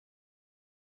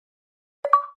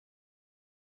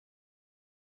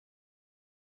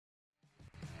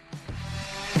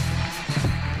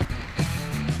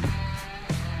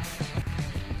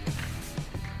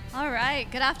All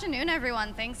right, good afternoon,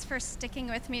 everyone. Thanks for sticking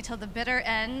with me till the bitter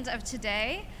end of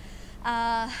today.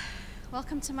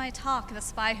 Welcome to my talk, The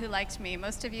Spy Who Liked Me.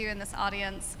 Most of you in this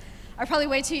audience are probably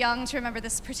way too young to remember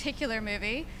this particular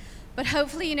movie, but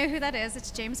hopefully you know who that is. It's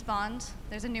James Bond.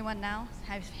 There's a new one now.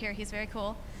 I hear he's very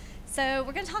cool. So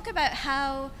we're going to talk about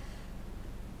how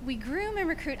we groom and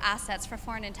recruit assets for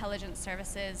foreign intelligence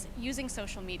services using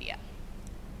social media.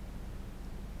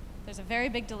 There's a very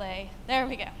big delay. There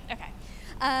we go. Okay.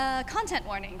 Content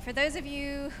warning. For those of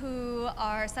you who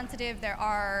are sensitive, there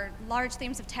are large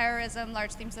themes of terrorism,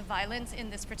 large themes of violence in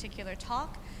this particular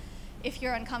talk. If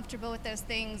you're uncomfortable with those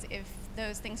things, if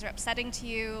those things are upsetting to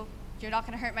you, you're not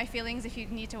going to hurt my feelings if you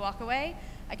need to walk away.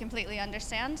 I completely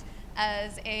understand.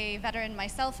 As a veteran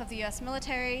myself of the US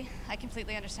military, I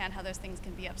completely understand how those things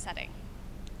can be upsetting.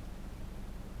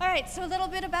 All right, so a little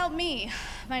bit about me.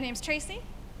 My name's Tracie.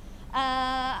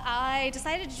 I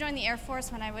decided to join the Air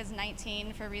Force when I was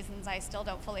 19 for reasons I still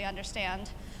don't fully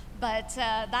understand, but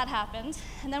that happened.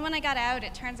 And then when I got out,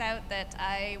 it turns out that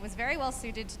I was very well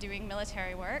suited to doing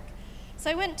military work.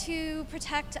 So I went to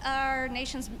protect our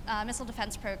nation's missile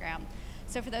defense program.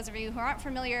 So for those of you who aren't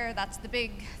familiar, that's the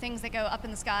big things that go up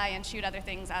in the sky and shoot other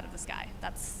things out of the sky.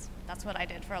 That's what I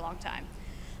did for a long time.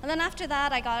 And then after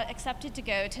that, I got accepted to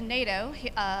go to NATO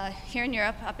here in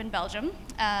Europe, up in Belgium.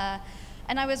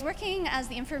 And I was working as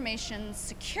the information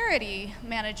security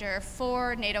manager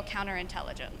for NATO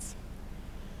counterintelligence.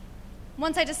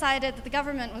 Once I decided that the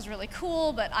government was really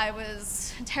cool, but I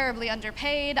was terribly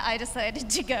underpaid, I decided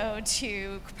to go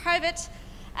to private,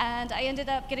 and I ended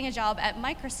up getting a job at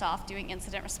Microsoft doing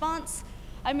incident response.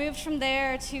 I moved from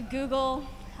there to Google,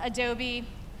 Adobe,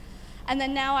 and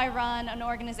then now I run an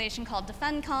organization called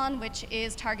DefenCon, which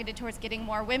is targeted towards getting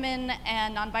more women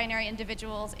and non-binary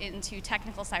individuals into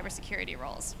technical cybersecurity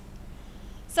roles.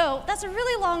 So that's a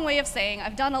really long way of saying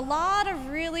I've done a lot of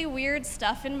really weird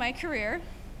stuff in my career,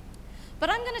 but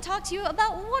I'm going to talk to you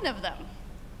about one of them.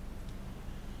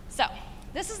 So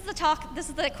this is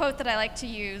the quote that I like to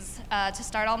use to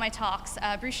start all my talks.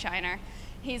 Bruce Shiner.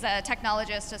 He's a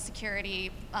technologist, a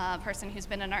security person who's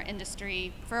been in our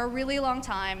industry for a really long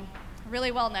time.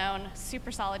 Really well known,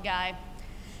 super solid guy.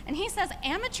 And he says,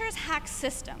 amateurs hack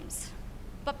systems,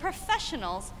 but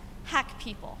professionals hack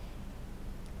people.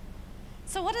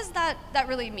 So what does that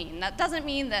really mean? That doesn't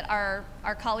mean that our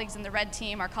colleagues in the red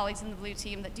team, our colleagues in the blue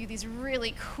team that do these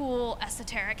really cool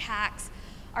esoteric hacks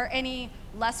are any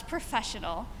less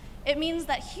professional. It means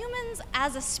that humans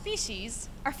as a species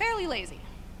are fairly lazy.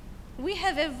 We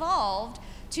have evolved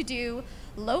to do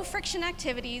low friction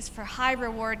activities for high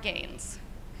reward gains.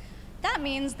 That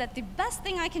means that the best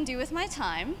thing I can do with my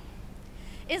time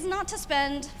is not to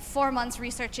spend 4 months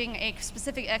researching a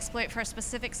specific exploit for a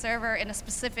specific server in a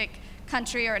specific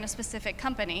country or in a specific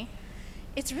company.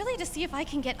 It's really to see if I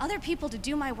can get other people to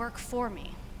do my work for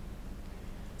me.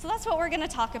 So that's what we're going to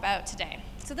talk about today.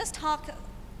 So this talk,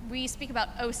 we speak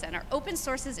about OSINT, or Open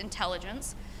Sources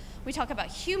Intelligence. We talk about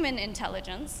human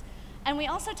intelligence. And we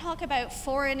also talk about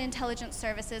foreign intelligence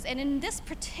services, and in this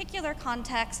particular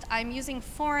context, I'm using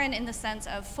foreign in the sense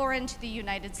of foreign to the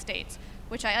United States,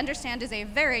 which I understand is a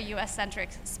very US-centric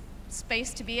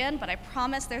space to be in, but I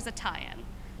promise there's a tie-in.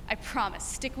 I promise.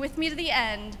 Stick with me to the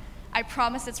end. I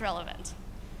promise it's relevant.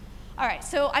 All right,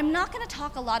 so I'm not going to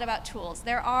talk a lot about tools.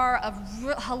 There are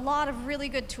a lot of really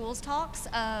good tools talks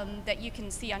that you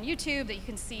can see on YouTube, that you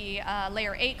can see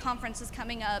Layer 8 conferences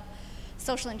coming up.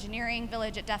 Social Engineering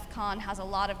Village at DEF CON has a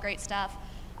lot of great stuff.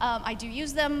 I do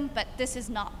use them, but this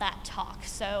is not that talk.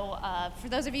 So for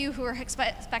those of you who are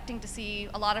expecting to see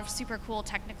a lot of super cool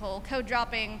technical code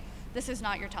dropping, this is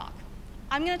not your talk.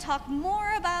 I'm going to talk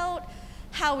more about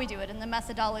how we do it and the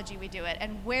methodology we do it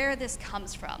and where this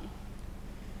comes from.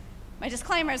 My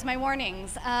disclaimers, my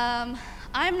warnings. I'm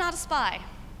not a spy.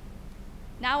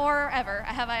 Now or ever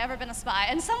have I ever been a spy.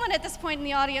 And someone at this point in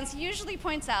the audience usually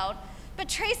points out, but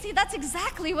Tracie, that's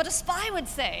exactly what a spy would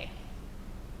say.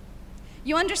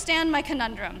 You understand my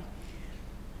conundrum.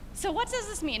 So what does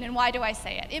this mean and why do I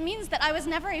say it? It means that I was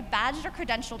never a badged or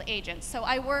credentialed agent, so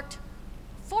I worked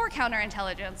for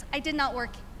counterintelligence. I did not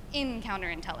work in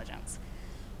counterintelligence.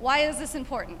 Why is this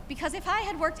important? Because if I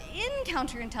had worked in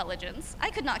counterintelligence, I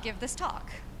could not give this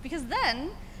talk, because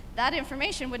then that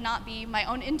information would not be my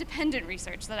own independent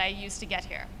research that I used to get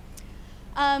here.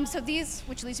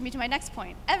 Which leads me to my next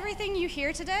point. Everything you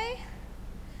hear today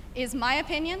is my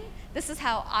opinion. This is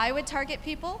how I would target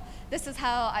people. This is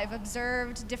how I've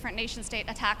observed different nation-state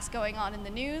attacks going on in the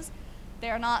news. They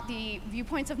are not the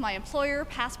viewpoints of my employer,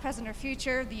 past, present, or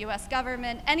future, the US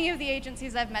government, any of the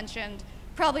agencies I've mentioned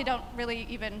probably don't really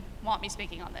even want me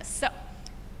speaking on this. So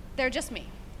they're just me.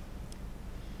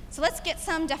 So let's get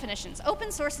some definitions.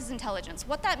 Open source is intelligence.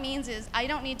 What that means is I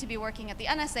don't need to be working at the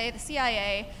NSA, the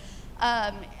CIA,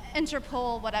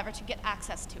 Interpol, whatever, to get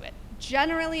access to it.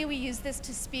 Generally, we use this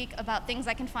to speak about things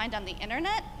I can find on the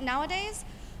internet nowadays,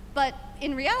 but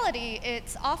in reality,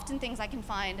 it's often things I can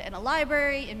find in a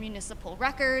library, in municipal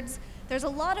records. There's a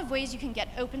lot of ways you can get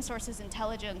open sources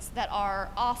intelligence that are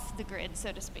off the grid,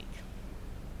 so to speak.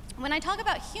 When I talk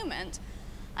about human,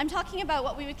 I'm talking about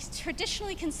what we would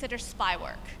traditionally consider spy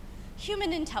work,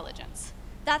 human intelligence.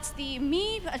 That's the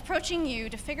me approaching you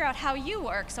to figure out how you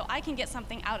work so I can get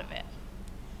something out of it.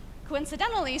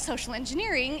 Coincidentally, social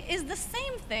engineering is the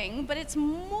same thing, but it's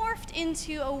morphed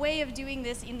into a way of doing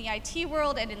this in the IT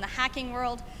world and in the hacking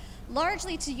world,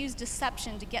 largely to use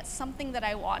deception to get something that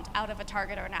I want out of a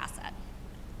target or an asset.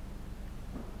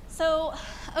 So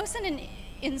OSINT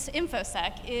in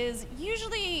InfoSec is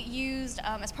usually used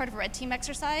as part of a red team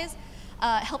exercise.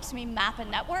 It helps me map a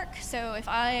network. So if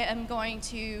I am going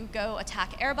to go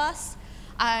attack Airbus,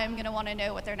 I'm going to want to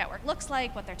know what their network looks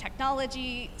like, what their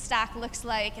technology stack looks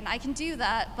like, and I can do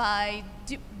that by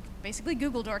basically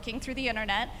Google dorking through the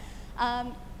internet,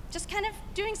 just kind of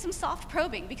doing some soft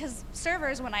probing, because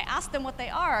servers, when I ask them what they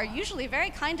are usually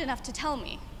very kind enough to tell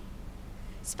me,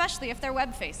 especially if they're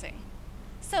web-facing.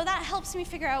 So that helps me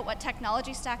figure out what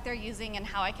technology stack they're using and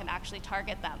how I can actually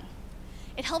target them.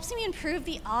 It helps me improve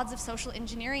the odds of social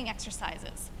engineering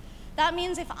exercises. That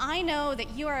means if I know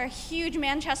that you are a huge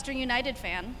Manchester United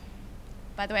fan,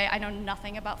 by the way, I know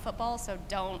nothing about football, so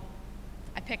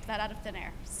I picked that out of thin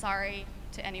air. Sorry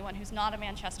to anyone who's not a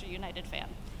Manchester United fan.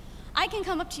 I can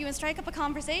come up to you and strike up a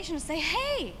conversation and say,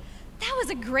 hey, that was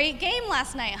a great game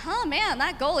last night, huh? Man,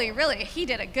 that goalie, really, he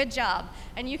did a good job.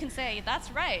 And you can say,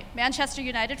 that's right, Manchester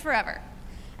United forever.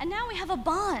 And now we have a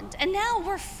bond, and now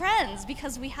we're friends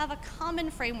because we have a common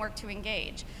framework to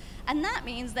engage. And that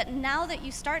means that now that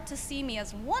you start to see me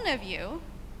as one of you,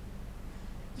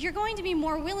 you're going to be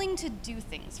more willing to do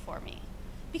things for me.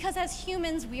 Because as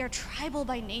humans, we are tribal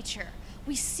by nature.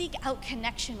 We seek out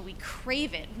connection, we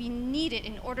crave it, we need it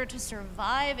in order to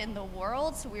survive in the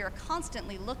world, so we are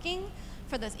constantly looking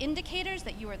for those indicators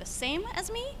that you are the same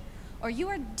as me or you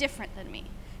are different than me.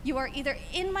 You are either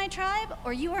in my tribe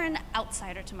or you are an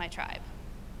outsider to my tribe.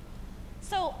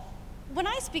 So when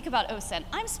I speak about OSINT,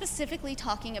 I'm specifically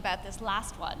talking about this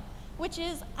last one, which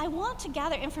is I want to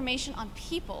gather information on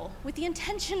people with the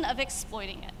intention of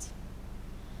exploiting it.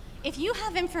 If you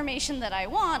have information that I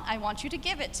want you to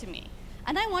give it to me.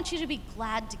 And I want you to be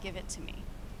glad to give it to me.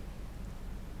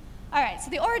 All right, so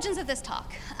the origins of this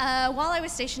talk. While I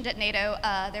was stationed at NATO,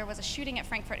 there was a shooting at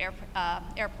Frankfurt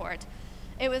Airport.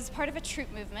 It was part of a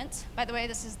troop movement. By the way,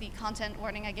 this is the content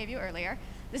warning I gave you earlier.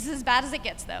 This is as bad as it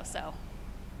gets, though, so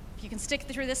if you can stick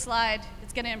through this slide,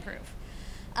 it's going to improve.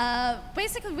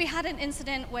 Basically, we had an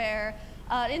incident where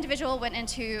an individual went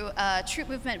into a troop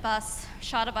movement bus,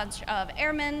 shot a bunch of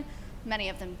airmen, many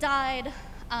of them died,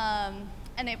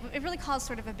 and it really caused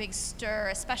sort of a big stir,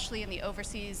 especially in the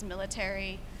overseas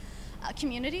military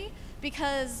community,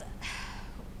 because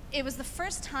it was the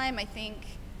first time, I think,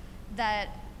 that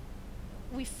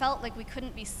we felt like we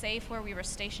couldn't be safe where we were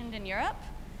stationed in Europe,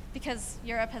 because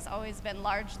Europe has always been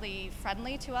largely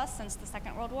friendly to us since the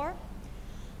Second World War.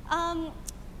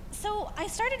 So I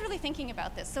started really thinking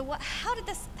about this. So how did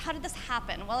this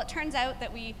happen? Well, it turns out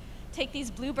that we take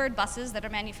these Bluebird buses that are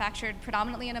manufactured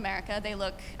predominantly in America.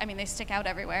 They stick out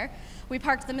everywhere. We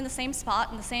parked them in the same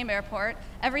spot in the same airport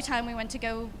every time we went to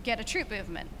go get a troop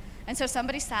movement. And so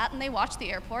somebody sat and they watched the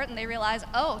airport and they realized,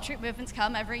 oh, troop movements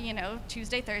come every,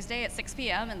 Tuesday, Thursday at 6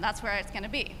 p.m. and that's where it's going to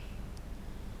be.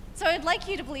 So I'd like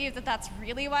you to believe that that's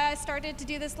really why I started to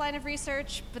do this line of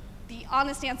research, but the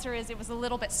honest answer is it was a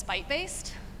little bit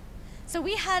spite-based. So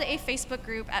we had a Facebook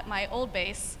group at my old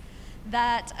base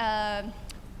that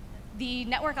the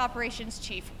network operations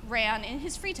chief ran in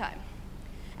his free time.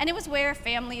 And it was where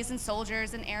families and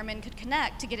soldiers and airmen could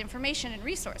connect to get information and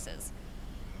resources.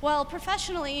 Well,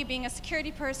 professionally, being a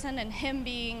security person and him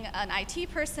being an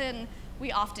IT person,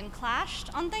 we often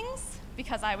clashed on things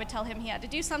because I would tell him he had to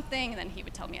do something, and then he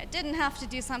would tell me I didn't have to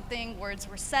do something, words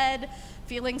were said,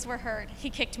 feelings were hurt. He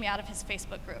kicked me out of his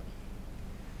Facebook group.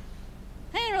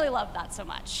 I didn't really love that so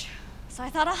much. So I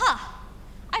thought, aha,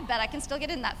 I bet I can still get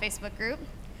in that Facebook group.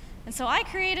 And so I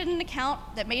created an account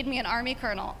that made me an Army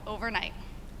colonel overnight.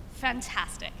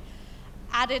 Fantastic.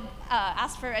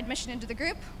 Asked for admission into the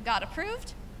group, got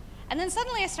approved, and then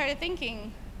suddenly I started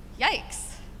thinking,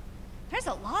 yikes, there's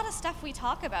a lot of stuff we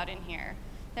talk about in here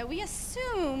that we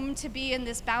assume to be in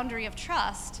this boundary of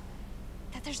trust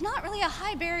that there's not really a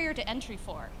high barrier to entry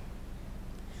for.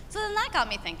 So then that got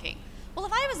me thinking, Well,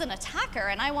 if I was an attacker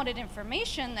and I wanted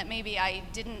information that maybe I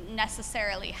didn't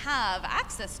necessarily have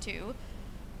access to,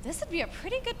 this would be a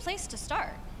pretty good place to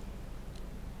start.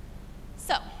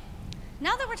 So,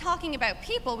 now that we're talking about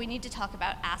people, we need to talk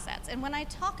about assets. And when I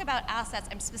talk about assets,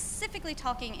 I'm specifically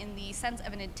talking in the sense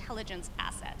of an intelligence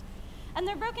asset. And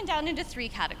they're broken down into 3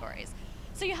 categories.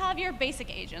 So you have your basic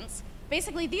agents.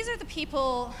 Basically, these are the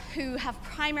people who have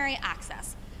primary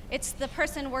access. It's the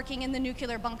person working in the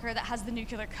nuclear bunker that has the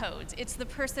nuclear codes. It's the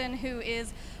person who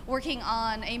is working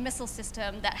on a missile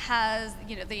system that has,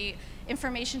 the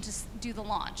information to do the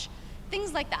launch.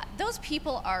 Things like that. Those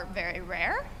people are very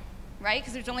rare, right?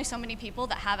 Because there's only so many people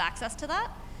that have access to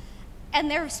that. And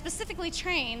they're specifically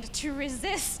trained to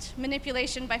resist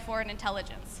manipulation by foreign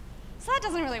intelligence. So that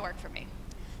doesn't really work for me.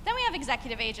 Then we have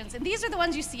executive agents, and these are the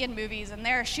ones you see in movies, and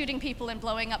they're shooting people and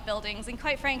blowing up buildings, and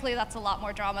quite frankly, that's a lot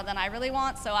more drama than I really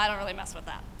want, so I don't really mess with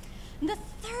that. And the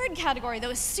third category, though,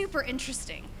 is super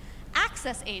interesting.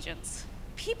 Access agents.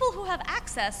 People who have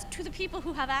access to the people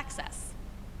who have access.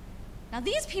 Now,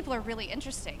 these people are really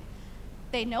interesting.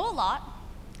 They know a lot.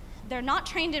 They're not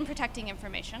trained in protecting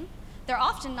information. They're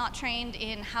often not trained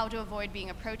in how to avoid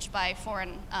being approached by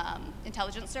foreign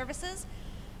intelligence services.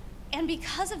 And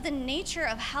because of the nature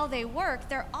of how they work,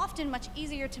 they're often much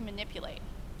easier to manipulate.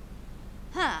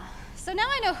 So now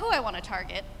I know who I want to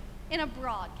target in a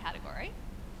broad category.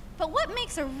 But what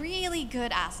makes a really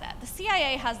good asset? The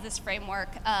CIA has this framework,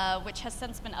 which has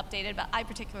since been updated, but I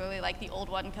particularly like the old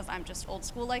one because I'm just old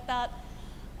school like that.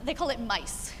 They call it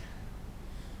MICE.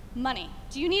 Money.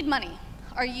 Do you need money?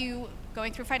 Are you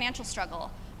going through financial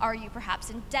struggle? Are you perhaps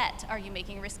in debt? Are you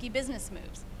making risky business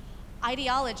moves?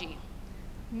 Ideology.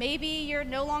 Maybe you're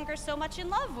no longer so much in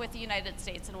love with the United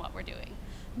States and what we're doing.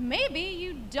 Maybe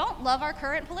you don't love our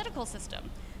current political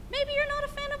system. Maybe you're not a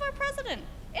fan of our president.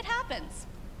 It happens.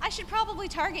 I should probably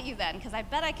target you then, because I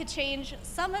bet I could change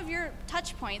some of your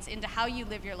touch points into how you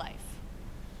live your life.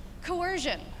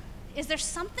 Coercion. Is there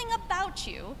something about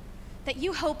you that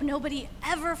you hope nobody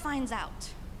ever finds out?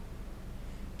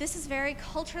 This is very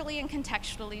culturally and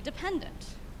contextually dependent.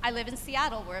 I live in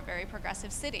Seattle. We're a very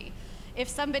progressive city. If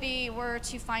somebody were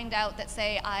to find out that,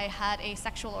 say, I had a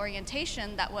sexual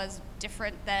orientation that was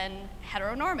different than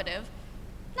heteronormative,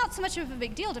 not so much of a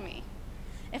big deal to me.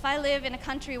 If I live in a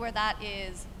country where that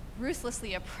is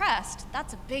ruthlessly oppressed,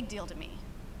 that's a big deal to me,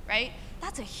 right?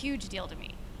 That's a huge deal to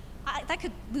me. That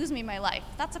could lose me my life.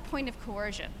 That's a point of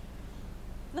coercion.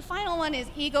 The final one is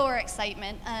ego or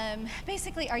excitement.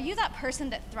 Basically, are you that person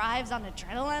that thrives on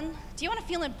adrenaline? Do you want to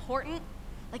feel important?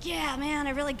 Like, yeah, man, I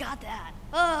really got that.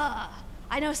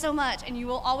 I know so much. And you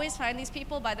will always find these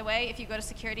people, by the way, if you go to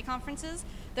security conferences,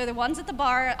 they're the ones at the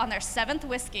bar on their 7th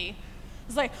whiskey.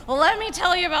 It's like, well, let me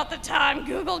tell you about the time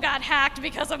Google got hacked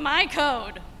because of my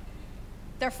code.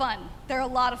 They're fun. They're a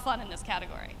lot of fun in this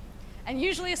category. And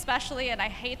usually, especially, and I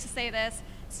hate to say this,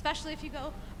 especially if you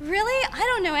go, really? I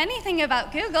don't know anything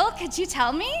about Google. Could you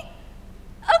tell me?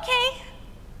 Okay.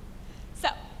 So,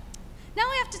 now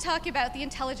we have to talk about the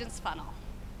intelligence funnel.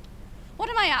 What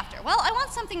am I after? Well, I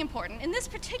want something important. In this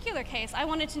particular case, I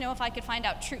wanted to know if I could find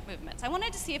out troop movements. I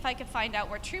wanted to see if I could find out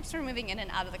where troops were moving in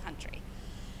and out of the country.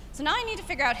 So now I need to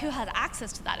figure out who has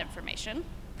access to that information,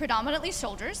 predominantly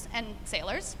soldiers and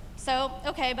sailors. So,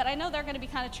 okay, but I know they're going to be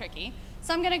kind of tricky.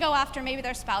 So I'm going to go after maybe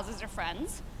their spouses or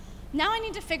friends. Now I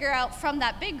need to figure out from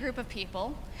that big group of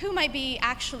people who might be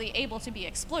actually able to be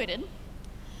exploited.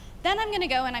 Then I'm going to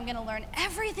go and I'm going to learn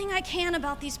everything I can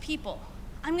about these people.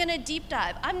 I'm going to deep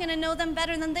dive. I'm going to know them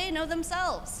better than they know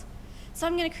themselves. So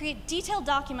I'm going to create detailed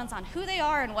documents on who they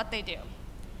are and what they do.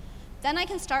 Then I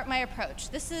can start my approach.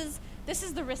 This is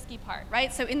the risky part,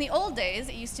 right? So in the old days,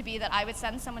 it used to be that I would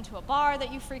send someone to a bar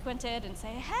that you frequented and say,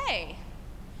 hey,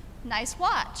 nice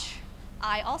watch.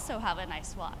 I also have a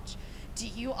nice watch. Do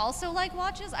you also like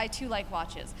watches? I too like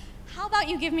watches. How about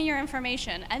you give me your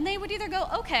information? And they would either go,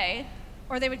 okay,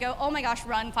 or they would go, oh my gosh,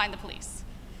 run, find the police.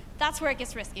 That's where it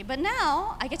gets risky. But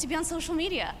now I get to be on social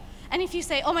media. And if you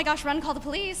say, oh my gosh, run, call the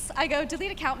police, I go,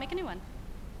 delete account, make a new one.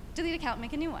 Delete account,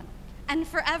 make a new one. And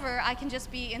forever, I can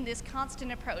just be in this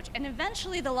constant approach. And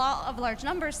eventually, the law of large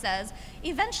numbers says,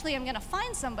 eventually I'm going to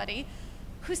find somebody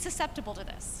who's susceptible to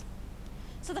this.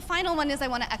 So the final one is I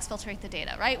want to exfiltrate the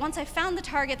data, right? Once I found the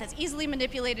target that's easily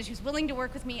manipulated, who's willing to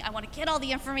work with me, I want to get all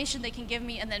the information they can give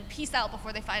me and then peace out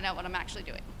before they find out what I'm actually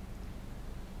doing.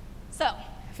 So,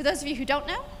 for those of you who don't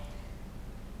know,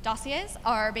 dossiers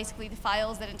are basically the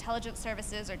files that intelligence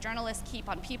services or journalists keep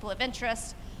on people of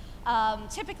interest.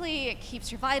 Typically, it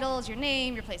keeps your vitals, your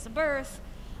name, your place of birth,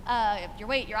 your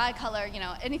weight, your eye color,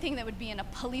 anything that would be in a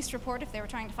police report if they were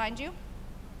trying to find you.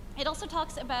 It also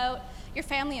talks about your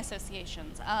family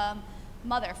associations.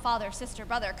 Mother, father, sister,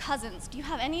 brother, cousins. Do you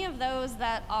have any of those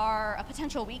that are a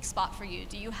potential weak spot for you?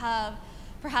 Do you have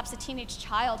perhaps a teenage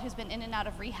child who's been in and out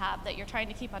of rehab that you're trying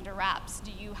to keep under wraps?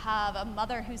 Do you have a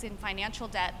mother who's in financial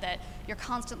debt that you're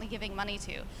constantly giving money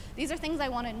to? These are things I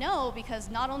want to know, because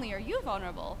not only are you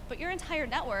vulnerable, but your entire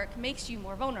network makes you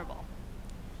more vulnerable.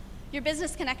 Your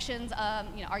business connections,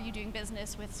 are you doing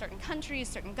business with certain countries,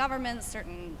 certain governments,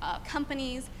 certain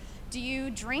companies? Do you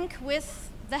drink with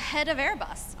the head of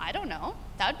Airbus? I don't know.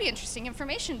 That would be interesting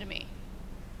information to me.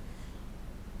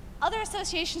 Other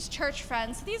associations, church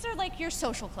friends, these are like your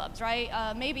social clubs,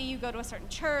 right? Maybe you go to a certain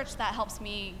church, that helps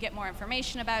me get more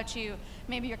information about you.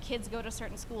 Maybe your kids go to a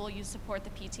certain school, you support the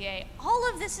PTA. All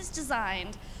of this is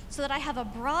designed so that I have a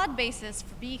broad basis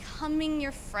for becoming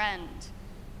your friend.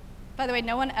 By the way,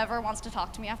 no one ever wants to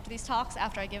talk to me after these talks,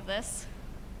 after I give this.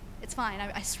 It's fine,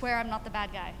 I swear I'm not the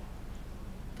bad guy.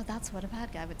 But that's what a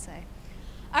bad guy would say.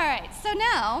 All right, so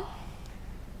now,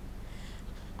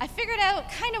 I figured out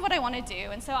kind of what I want to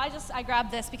do, and so I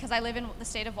grabbed this because I live in the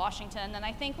state of Washington, and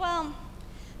I think, well,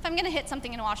 if I'm going to hit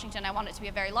something in Washington, I want it to be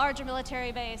a very large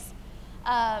military base.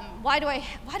 Why do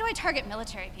I target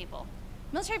military people?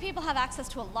 Military people have access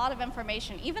to a lot of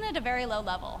information, even at a very low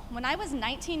level. When I was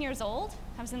 19 years old,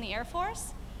 I was in the Air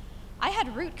Force, I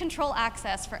had root control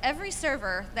access for every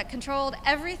server that controlled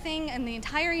everything in the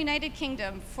entire United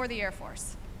Kingdom for the Air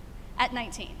Force at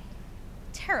 19.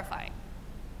 Terrifying.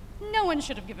 No one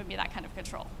should have given me that kind of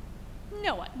control.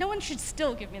 No one. No one should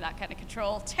still give me that kind of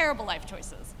control. Terrible life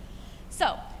choices.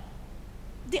 So,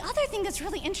 the other thing that's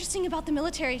really interesting about the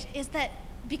military is that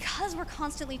because we're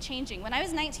constantly changing. When I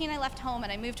was 19, I left home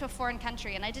and I moved to a foreign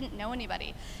country and I didn't know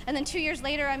anybody. And then 2 years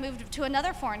later, I moved to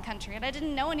another foreign country and I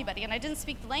didn't know anybody and I didn't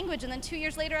speak the language. And then 2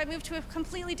 years later, I moved to a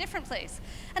completely different place.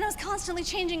 And I was constantly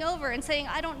changing over and saying,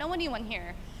 I don't know anyone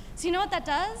here. So you know what that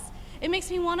does? It makes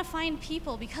me want to find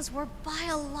people because we're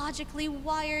biologically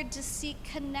wired to seek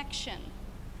connection.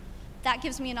 That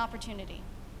gives me an opportunity.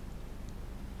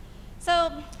 So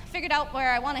I figured out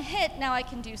where I want to hit. Now I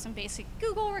can do some basic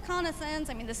Google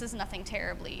reconnaissance. I mean, this is nothing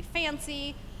terribly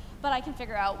fancy, but I can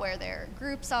figure out where their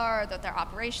groups are, that their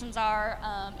operations are.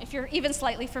 If you're even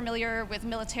slightly familiar with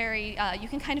military, you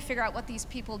can kind of figure out what these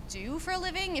people do for a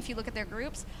living if you look at their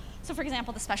groups. So for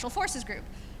example, the Special Forces group.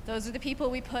 Those are the people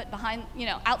we put behind,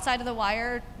 outside of the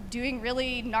wire doing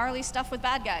really gnarly stuff with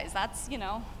bad guys.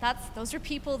 Those are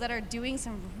people that are doing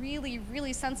some really,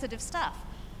 really sensitive stuff.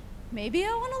 Maybe I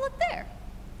want to look there.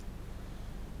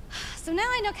 So now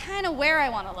I know kind of where I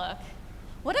want to look.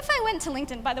 What if I went to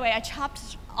LinkedIn? By the way, I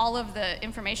chopped all of the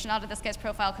information out of this guy's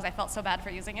profile because I felt so bad for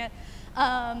using it.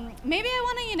 Maybe I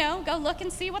want to, go look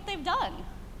and see what they've done.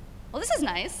 Well, this is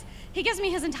nice. He gives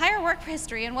me his entire work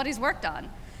history and what he's worked on.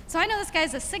 So I know this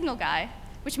guy's a signal guy,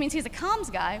 which means he's a comms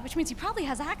guy, which means he probably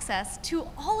has access to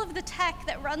all of the tech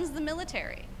that runs the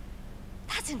military.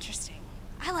 That's interesting.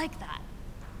 I like that.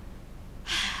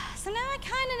 So now I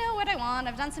kind of know what I want.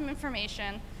 I've done some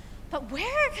information. But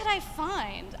where could I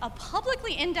find a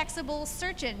publicly indexable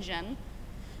search engine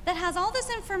that has all this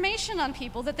information on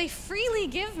people that they freely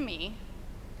give me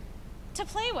to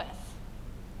play with?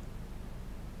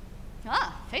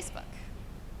 Facebook.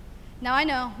 Now I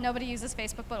know nobody uses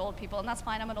Facebook but old people, and that's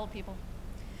fine, I'm an old people.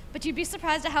 But you'd be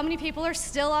surprised at how many people are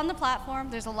still on the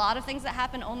platform. There's a lot of things that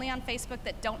happen only on Facebook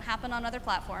that don't happen on other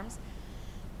platforms.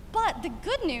 But the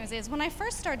good news is when I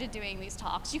first started doing these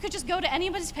talks, you could just go to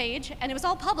anybody's page and it was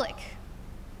all public.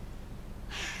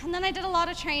 And then I did a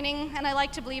lot of training, and I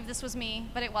like to believe this was me,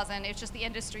 but it wasn't. It's just the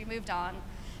industry moved on.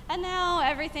 And now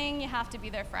everything, you have to be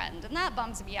their friend. And that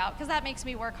bums me out because that makes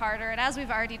me work harder. And as we've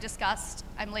already discussed,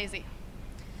 I'm lazy.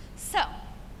 So,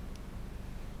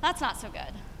 that's not so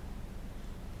good.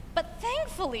 But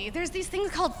thankfully, there's these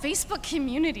things called Facebook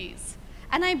communities.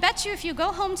 And I bet you if you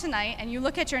go home tonight and you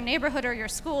look at your neighborhood or your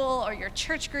school or your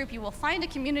church group, you will find a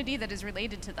community that is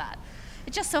related to that.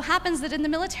 It just so happens that in the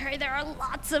military, there are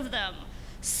lots of them.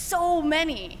 So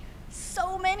many,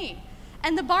 so many.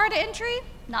 And the bar to entry,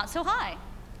 not so high.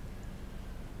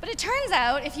 But it turns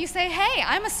out, if you say, hey,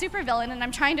 I'm a supervillain and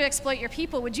I'm trying to exploit your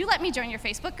people, would you let me join your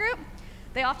Facebook group?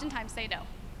 They oftentimes say no.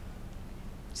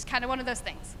 Just kind of one of those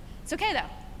things. It's okay, though.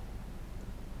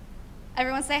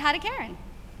 Everyone say hi to Karen.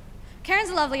 Karen's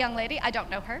a lovely young lady. I don't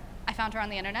know her. I found her on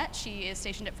the internet. She is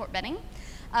stationed at Fort Benning.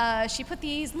 She put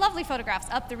these lovely photographs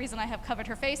up. The reason I have covered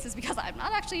her face is because I'm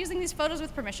not actually using these photos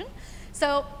with permission.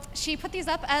 So she put these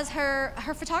up as her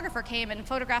photographer came and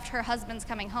photographed her husband's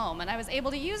coming home. And I was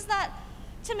able to use that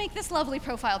to make this lovely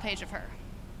profile page of her.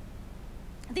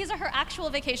 These are her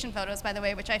actual vacation photos, by the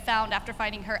way, which I found after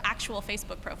finding her actual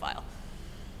Facebook profile.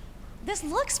 this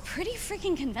looks pretty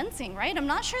freaking convincing, right? I'm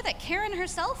not sure that Karen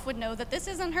herself would know that this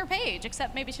isn't her page,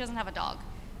 except maybe she doesn't have a dog.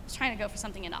 I was trying to go for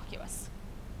something innocuous.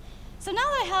 So now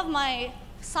that I have my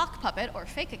sock puppet, or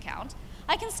fake account,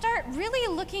 I can start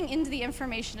really looking into the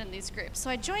information in these groups. So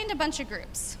I joined a bunch of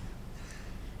groups.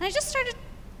 And I just started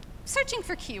searching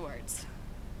for keywords.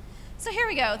 So here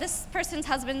we go. This person's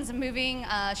husband's moving.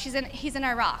 He's in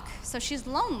Iraq. So she's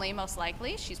lonely, most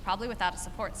likely. She's probably without a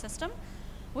support system.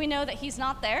 We know that he's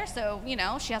not there, so,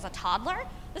 she has a toddler.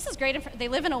 This is great. They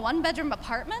live in a one-bedroom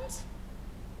apartment.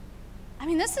 I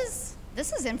mean, this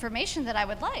is information that I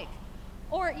would like.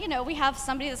 Or, we have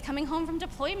somebody that's coming home from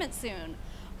deployment soon.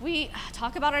 We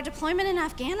talk about our deployment in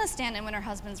Afghanistan and when her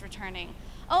husband's returning.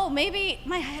 Oh, maybe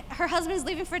her husband's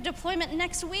leaving for deployment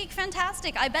next week.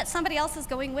 Fantastic. I bet somebody else is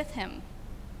going with him.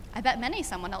 I bet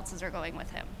someone else's are going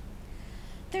with him.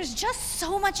 There's just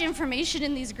so much information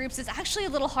in these groups, it's actually a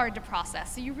little hard to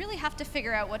process. So you really have to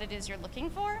figure out what it is you're looking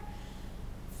for.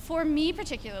 For me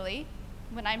particularly,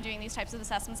 when I'm doing these types of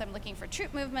assessments, I'm looking for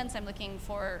troop movements, I'm looking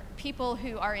for people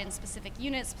who are in specific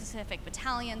units, specific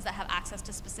battalions that have access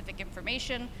to specific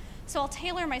information. So I'll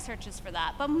tailor my searches for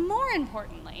that. But more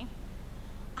importantly,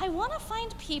 I want to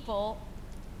find people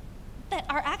that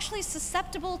are actually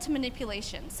susceptible to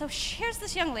manipulation. So here's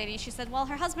this young lady, she said, well,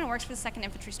 her husband works for the 2nd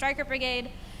Infantry Stryker Brigade,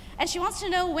 and she wants to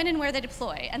know when and where they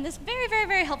deploy. And this very, very,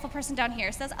 very helpful person down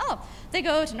here says, oh, they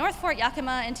go to North Fort,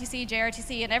 Yakima, NTC,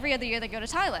 JRTC, and every other year they go to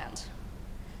Thailand.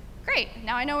 Great,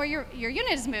 now I know where your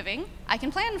unit is moving, I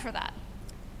can plan for that.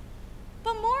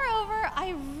 But moreover,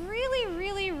 I really,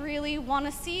 really, really want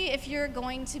to see if you're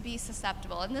going to be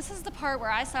susceptible. And this is the part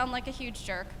where I sound like a huge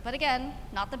jerk, but again,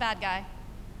 not the bad guy.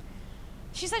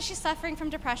 She says she's suffering from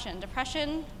depression.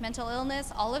 Depression, mental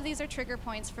illness, all of these are trigger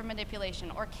points for manipulation,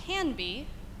 or can be,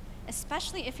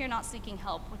 especially if you're not seeking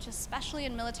help, which especially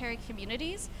in military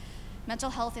communities,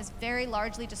 mental health is very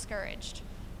largely discouraged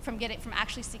from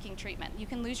actually seeking treatment. You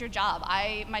can lose your job.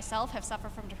 I myself have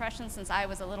suffered from depression since I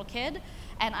was a little kid,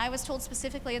 and I was told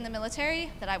specifically in the military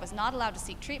that I was not allowed to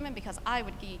seek treatment because I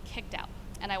would be kicked out,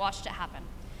 and I watched it happen.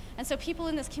 And so people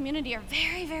in this community are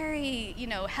very, very,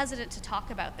 hesitant to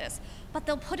talk about this, but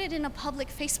they'll put it in a public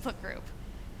Facebook group.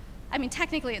 I mean,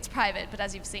 technically it's private, but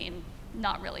as you've seen,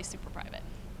 not really super private.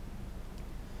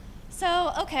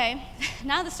 So, okay,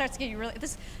 now this starts getting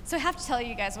so I have to tell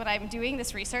you guys, when I'm doing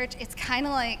this research, it's kind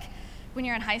of like when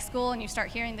you're in high school and you start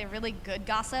hearing the really good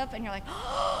gossip and you're like,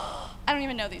 oh, I don't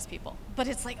even know these people. But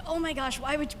it's like, oh my gosh,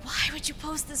 why would you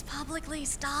post this publicly?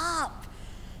 Stop.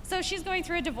 So she's going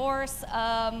through a divorce,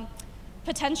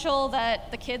 potential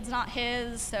that the kid's not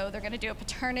his, so they're gonna do a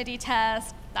paternity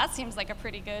test. That seems like a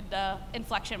pretty good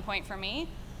inflection point for me.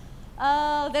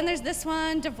 Then there's this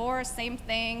one, divorce, same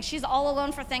thing. She's all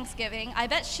alone for Thanksgiving. I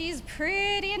bet she's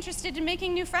pretty interested in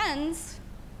making new friends.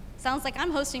 Sounds like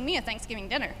I'm hosting me a Thanksgiving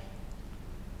dinner.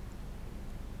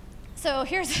 So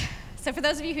for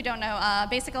those of you who don't know,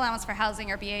 Basic Allowance for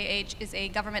Housing, or BAH, is a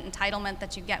government entitlement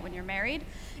that you get when you're married.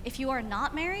 If you are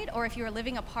not married, or if you are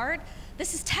living apart,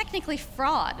 this is technically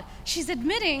fraud. She's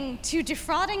admitting to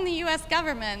defrauding the US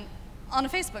government on a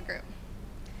Facebook group.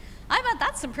 I bet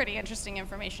that's some pretty interesting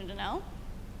information to know.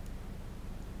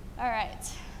 All right,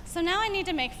 so now I need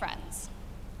to make friends.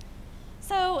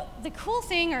 So the cool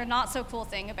thing, or not so cool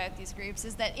thing, about these groups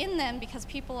is that in them, because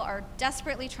people are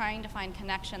desperately trying to find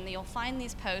connection, you'll find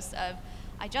these posts of,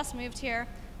 I just moved here,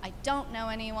 I don't know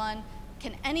anyone,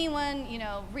 can anyone,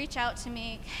 reach out to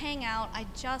me, hang out, I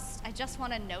just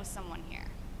want to know someone here.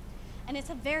 And it's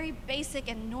a very basic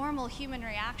and normal human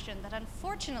reaction that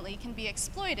unfortunately can be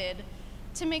exploited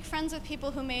to make friends with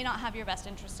people who may not have your best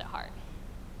interest at heart.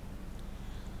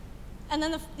 And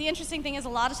then the interesting thing is, a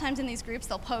lot of times in these groups,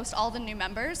 they'll post all the new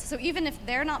members. So even if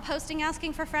they're not posting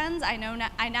asking for friends, I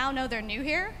now know they're new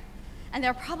here, and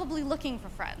they're probably looking for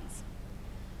friends.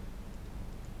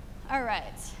 All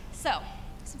right, so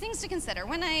some things to consider.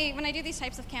 When I do these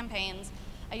types of campaigns,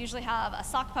 I usually have a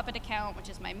sock puppet account, which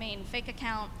is my main fake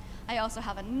account. I also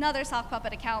have another sock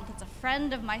puppet account that's a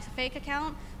friend of my fake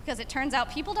account, because it turns out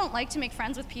people don't like to make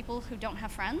friends with people who don't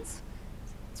have friends.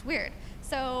 It's weird.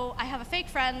 So I have a fake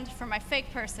friend for my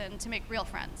fake person to make real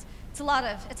friends. It's a lot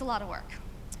of work.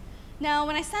 Now,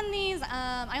 when I send these,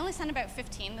 I only send about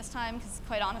 15 this time, because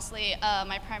quite honestly,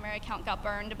 my primary account got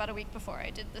burned about a week before I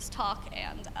did this talk,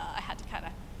 and I had to kind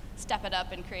of step it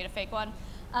up and create a fake one.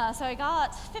 So I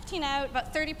got 15 out,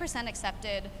 about 30%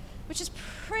 accepted, which is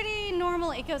pretty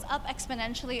normal. It goes up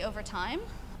exponentially over time.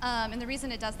 And the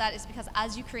reason it does that is because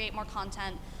as you create more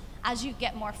content, as you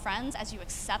get more friends, as you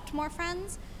accept more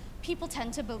friends, people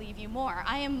tend to believe you more.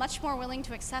 I am much more willing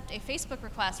to accept a Facebook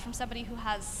request from somebody who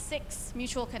has 6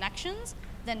 mutual connections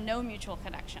than no mutual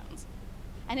connections.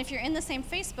 And if you're in the same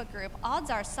Facebook group, odds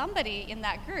are somebody in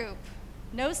that group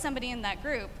knows somebody in that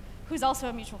group who's also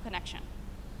a mutual connection.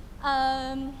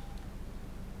 The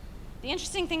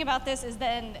interesting thing about this is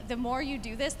then the more you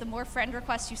do this, the more friend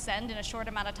requests you send in a short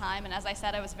amount of time. And as I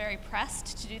said, I was very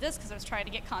pressed to do this because I was trying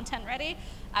to get content ready.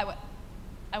 I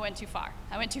went too far.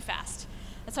 I went too fast.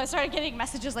 And so I started getting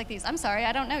messages like these. I'm sorry,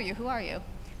 I don't know you. Who are you?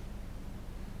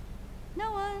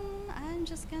 No one. I'm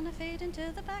just going to fade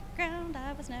into the background.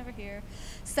 I was never here.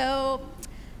 So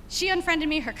she unfriended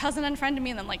me. Her cousin unfriended me.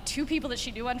 And then like 2 people that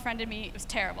she knew unfriended me. It was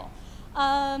terrible.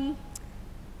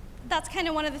 That's kind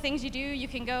of one of the things you do. You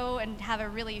can go and have a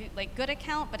really good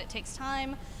account, but it takes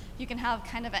time. You can have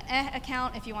kind of an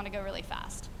account if you want to go really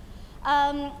fast.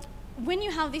 When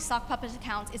you have these sock puppet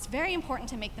accounts, it's very important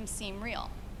to make them seem real.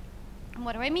 And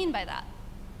what do I mean by that?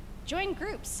 Join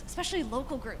groups, especially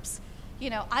local groups. You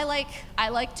know, I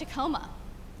like Tacoma.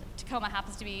 Tacoma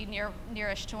happens to be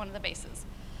nearish to one of the bases.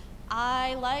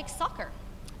 I like soccer.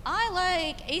 I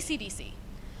like AC/DC.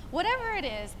 Whatever it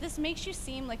is, this makes you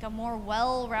seem like a more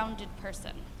well-rounded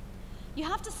person. You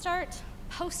have to start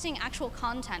posting actual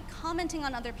content, commenting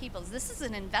on other people's. This is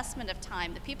an investment of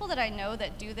time. The people that I know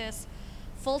that do this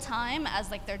full-time as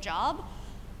like their job,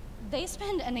 they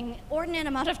spend an inordinate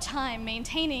amount of time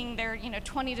maintaining their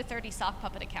 20 to 30 sock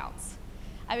puppet accounts.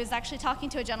 I was actually talking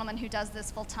to a gentleman who does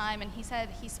this full-time, and he said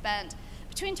he spent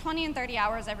between 20 and 30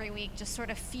 hours every week just sort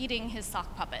of feeding his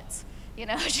sock puppets,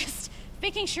 just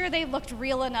making sure they looked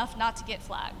real enough not to get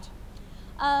flagged.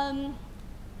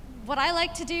 What I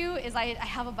like to do is I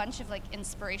have a bunch of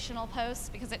inspirational posts,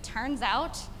 because it turns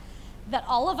out that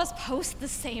all of us post the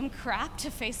same crap to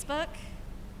Facebook.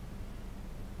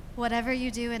 Whatever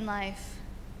you do in life,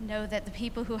 know that the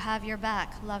people who have your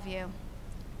back love you.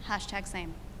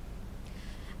 #same.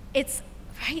 It's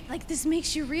right, this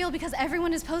makes you real because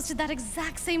everyone has posted that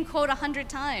exact same quote 100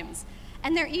 times.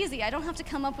 And they're easy. I don't have to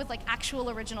come up with actual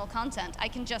original content. I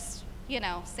can just,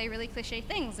 say really cliche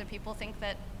things, and people think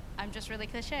that I'm just really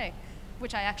cliche,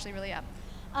 which I actually really am.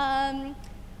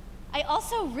 I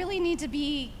also really need to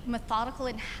be methodical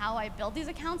in how I build these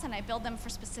accounts, and I build them for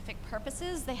specific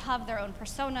purposes. They have their own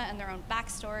persona and their own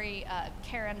backstory.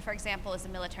 Karen, for example, is a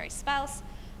military spouse.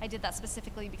 I did that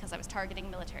specifically because I was targeting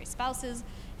military spouses.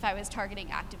 If I was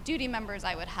targeting active duty members,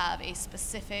 I would have a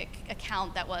specific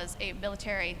account that was a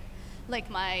military, like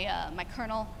my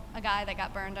colonel, a guy that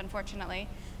got burned, unfortunately.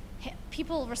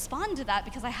 People respond to that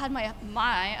because I had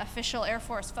my official Air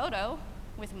Force photo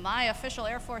with my official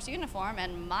Air Force uniform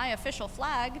and my official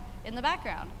flag in the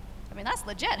background. I mean, that's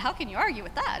legit. How can you argue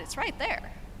with that? It's right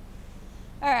there.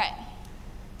 All right.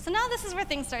 So now this is where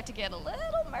things start to get a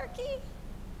little murky.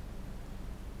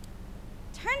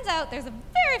 Turns out there's a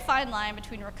very fine line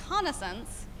between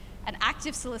reconnaissance and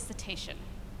active solicitation.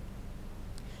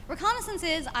 Reconnaissance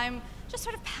is I'm just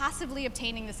sort of passively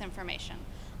obtaining this information.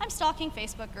 I'm stalking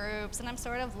Facebook groups, and I'm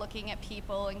sort of looking at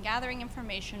people and gathering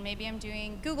information. Maybe I'm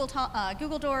doing Google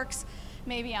Dorks.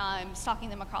 Maybe I'm stalking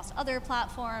them across other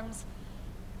platforms.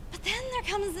 But then there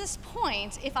comes this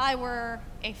point, if I were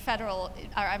a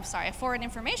foreign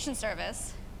information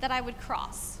service, that I would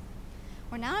cross.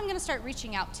 Where now I'm going to start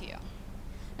reaching out to you.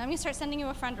 Now I'm going to start sending you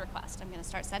a friend request. I'm going to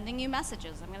start sending you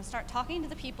messages. I'm going to start talking to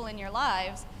the people in your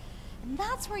lives. And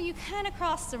that's where you kind of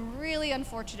cross some really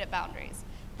unfortunate boundaries.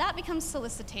 That becomes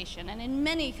solicitation, and in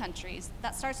many countries,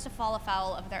 that starts to fall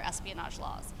afoul of their espionage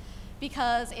laws.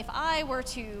 Because if I were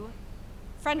to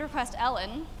friend request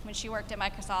Ellen, when she worked at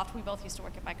Microsoft, we both used to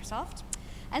work at Microsoft,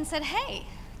 and said, hey,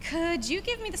 could you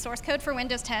give me the source code for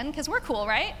Windows 10? Because we're cool,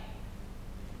 right?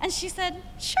 And she said,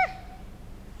 sure.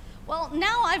 Well,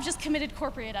 now I've just committed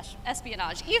corporate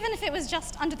espionage, even if it was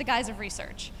just under the guise of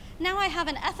research. Now I have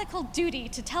an ethical duty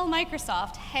to tell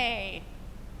Microsoft, hey,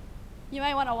 you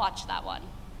might want to watch that one.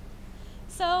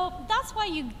 So that's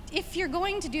why if you're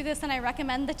going to do this, and I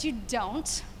recommend that you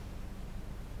don't,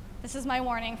 this is my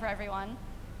warning for everyone,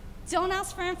 don't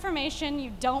ask for information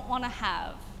you don't want to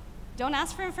have. Don't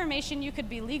ask for information you could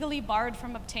be legally barred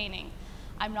from obtaining.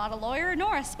 I'm not a lawyer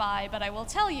nor a spy, but I will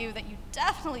tell you that you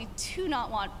definitely do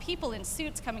not want people in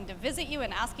suits coming to visit you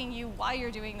and asking you why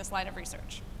you're doing this line of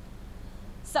research.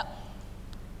 So,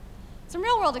 some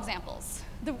real-world examples.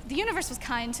 The universe was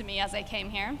kind to me as I came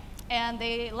here, and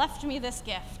they left me this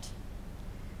gift.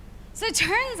 So it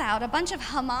turns out a bunch of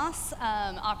Hamas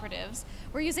operatives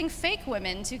were using fake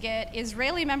women to get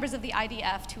Israeli members of the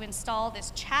IDF to install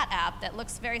this chat app that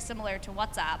looks very similar to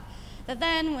WhatsApp, that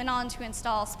then went on to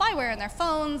install spyware in their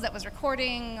phones that was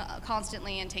recording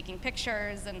constantly and taking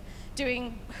pictures and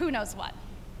doing who knows what.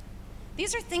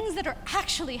 These are things that are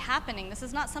actually happening. This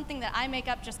is not something that I make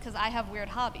up just because I have weird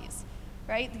hobbies.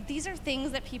 right? These are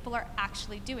things that people are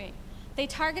actually doing. They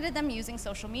targeted them using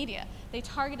social media. They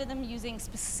targeted them using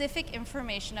specific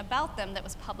information about them that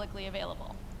was publicly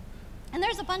available. And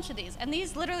there's a bunch of these, and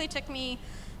these literally took me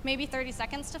maybe 30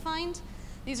 seconds to find.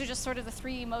 These are just sort of the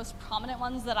 3 most prominent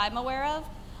ones that I'm aware of.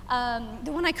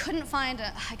 The one I couldn't find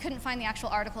the actual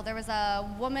article. There was a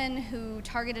woman who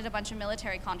targeted a bunch of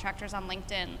military contractors on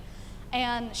LinkedIn,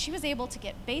 and she was able to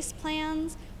get base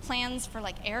plans for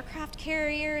like aircraft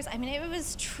carriers. I mean, it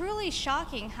was truly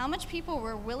shocking how much people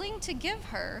were willing to give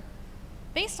her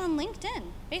based on LinkedIn,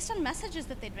 based on messages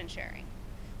that they'd been sharing.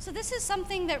 So this is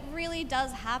something that really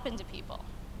does happen to people.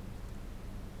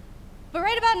 But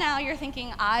right about now, you're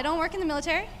thinking, I don't work in the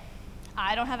military,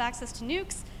 I don't have access to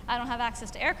nukes, I don't have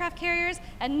access to aircraft carriers,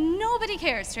 and nobody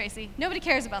cares, Tracy. Nobody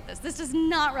cares about this. This is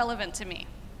not relevant to me.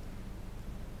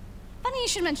 Funny you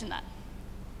should mention that.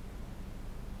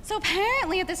 So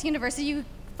apparently at this university, you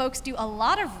folks do a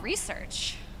lot of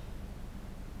research.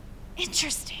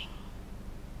 Interesting.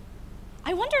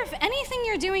 I wonder if anything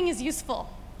you're doing is useful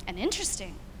and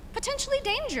interesting, potentially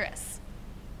dangerous.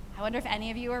 I wonder if any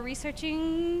of you are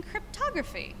researching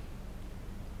cryptography,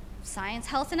 science,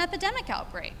 health, and epidemic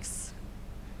outbreaks.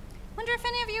 Wonder if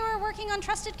any of you are working on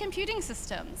trusted computing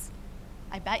systems.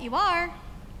 I bet you are.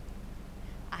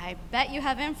 I bet you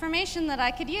have information that I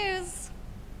could use.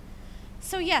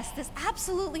 So yes, this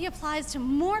absolutely applies to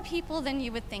more people than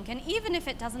you would think, and even if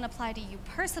it doesn't apply to you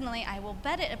personally, I will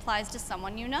bet it applies to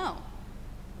someone you know.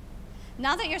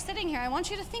 Now that you're sitting here, I want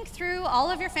you to think through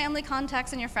all of your family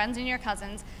contacts and your friends and your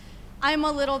cousins. I'm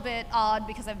a little bit odd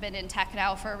because I've been in tech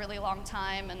now for a really long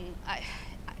time, and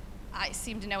I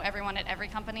seem to know everyone at every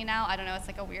company now. I don't know, it's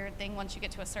like a weird thing. Once you get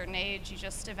to a certain age, you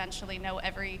just eventually know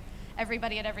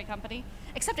everybody at every company,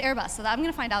 except Airbus, so I'm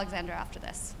gonna find Alexandra after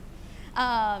this.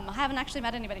 I haven't actually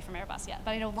met anybody from Airbus yet,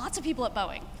 but I know lots of people at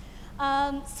Boeing.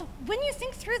 So when you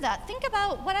think through that, think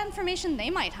about what information they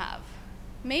might have.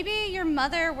 Maybe your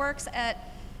mother works at,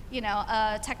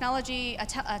 a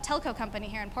telco company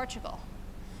here in Portugal.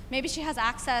 Maybe she has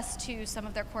access to some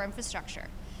of their core infrastructure.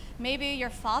 Maybe your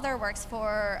father works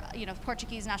for,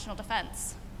 Portuguese National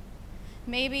Defense.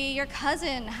 Maybe your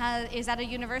cousin is at a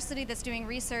university that's doing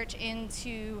research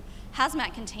into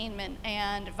hazmat containment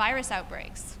and virus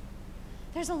outbreaks.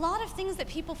 There's a lot of things that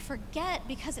people forget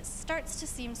because it starts to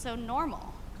seem so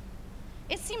normal.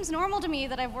 It seems normal to me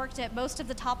that I've worked at most of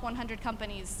the top 100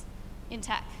 companies in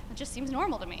tech. It just seems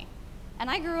normal to me. And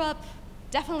I grew up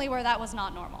definitely where that was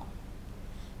not normal.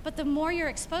 But the more you're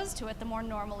exposed to it, the more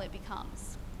normal it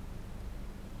becomes.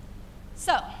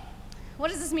 So,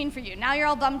 what does this mean for you? Now you're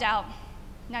all bummed out.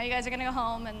 Now you guys are gonna go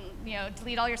home and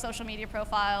delete all your social media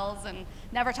profiles and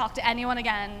never talk to anyone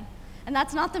again. And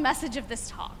that's not the message of this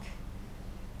talk.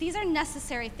 These are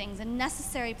necessary things and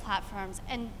necessary platforms,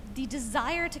 and the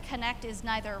desire to connect is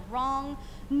neither wrong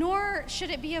nor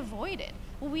should it be avoided.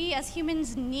 We as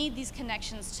humans need these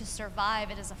connections to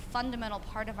survive. It is a fundamental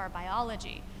part of our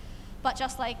biology. But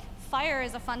just like fire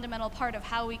is a fundamental part of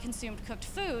how we consumed cooked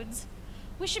foods,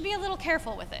 we should be a little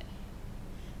careful with it.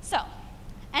 So,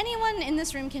 anyone in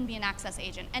this room can be an access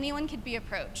agent. Anyone could be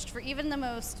approached for even the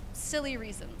most silly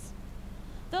reasons.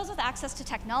 Those with access to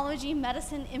technology,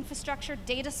 medicine, infrastructure,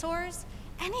 data source,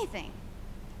 anything.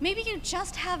 Maybe you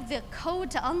just have the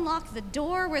code to unlock the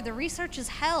door where the research is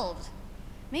held.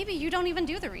 Maybe you don't even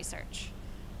do the research.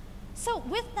 So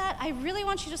with that, I really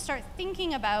want you to start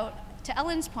thinking about, to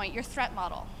Ellen's point, your threat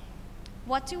model.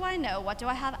 What do I know? What do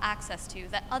I have access to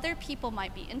that other people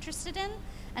might be interested in?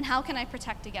 And how can I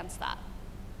protect against that?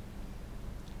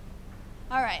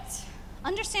 All right.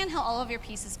 Understand how all of your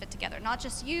pieces fit together. Not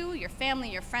just you, your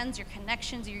family, your friends, your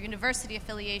connections, your university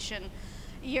affiliation,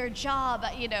 your job,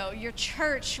 your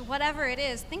church, whatever it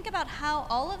is. Think about how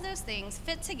all of those things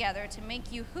fit together to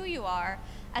make you who you are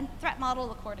and threat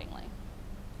model accordingly.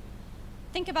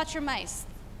 Think about your mice.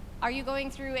 Are you going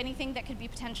through anything that could be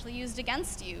potentially used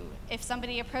against you? If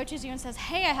somebody approaches you and says,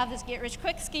 hey, I have this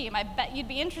get-rich-quick scheme, I bet you'd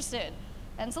be interested,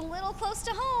 and it's a little close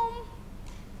to home,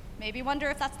 maybe wonder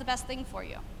if that's the best thing for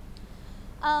you.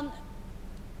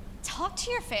 Talk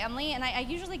to your family, and I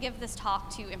usually give this talk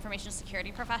to information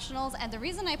security professionals, and the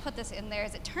reason I put this in there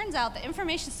is it turns out that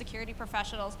information security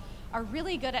professionals are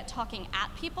really good at talking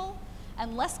at people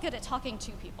and less good at talking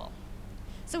to people.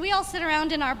 So we all sit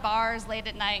around in our bars late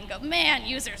at night and go, man,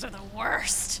 users are the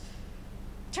worst.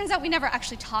 Turns out we never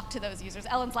actually talk to those users.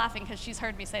 Ellen's laughing because she's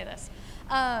heard me say this.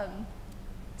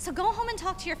 So go home and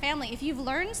talk to your family. If you've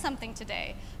learned something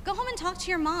today, go home and talk to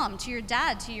your mom, to your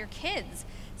dad, to your kids.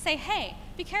 Say, hey,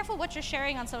 be careful what you're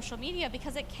sharing on social media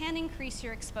because it can increase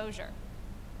your exposure.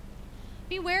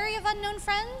 Be wary of unknown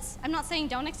friends. I'm not saying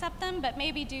don't accept them, but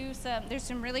maybe there's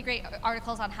some really great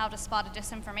articles on how to spot a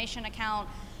disinformation account.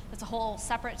 That's a whole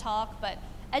separate talk, but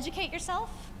educate yourself.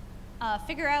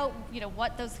 Figure out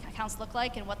what those accounts look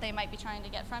like and what they might be trying to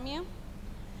get from you.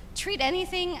 Treat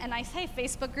anything, and I say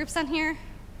Facebook groups on here,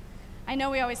 I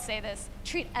know we always say this,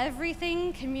 treat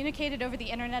everything communicated over the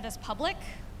internet as public.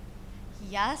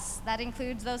 Yes, that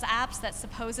includes those apps that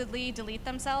supposedly delete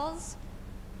themselves.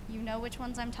 You know which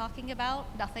ones I'm talking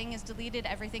about. Nothing is deleted,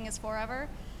 everything is forever.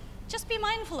 Just be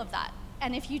mindful of that.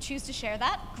 And if you choose to share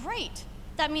that, great.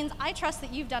 That means I trust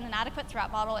that you've done an adequate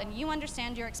threat model and you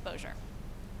understand your exposure.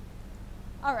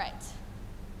 All right.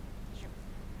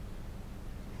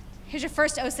 Here's your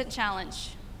first OSINT challenge.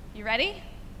 You ready?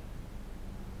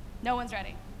 No one's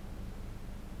ready.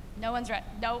 No one's ready.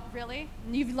 No, really?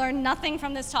 You've learned nothing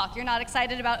from this talk. You're not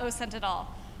excited about OSINT at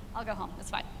all. I'll go home, it's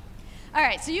fine. All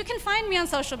right, so you can find me on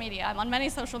social media. I'm on many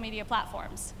social media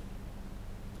platforms.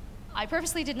 I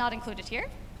purposely did not include it here.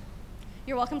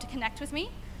 You're welcome to connect with me.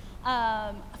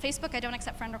 Facebook, I don't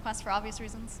accept friend requests for obvious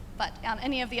reasons, but on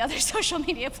any of the other social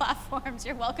media platforms,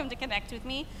 you're welcome to connect with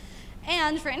me.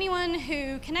 And for anyone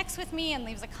who connects with me and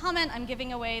leaves a comment, I'm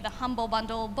giving away the Humble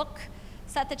Bundle book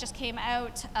set that just came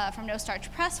out from No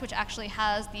Starch Press, which actually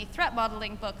has the threat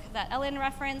modeling book that Ellen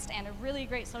referenced and a really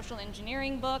great social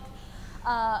engineering book,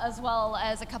 as well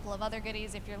as a couple of other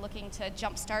goodies if you're looking to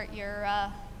jumpstart your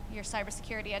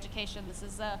cybersecurity education. This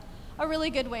is a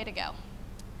really good way to go.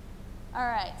 All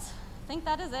right, I think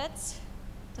that is it.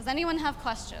 Does anyone have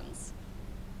questions?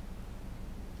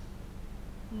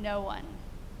 No one.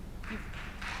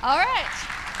 All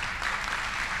right.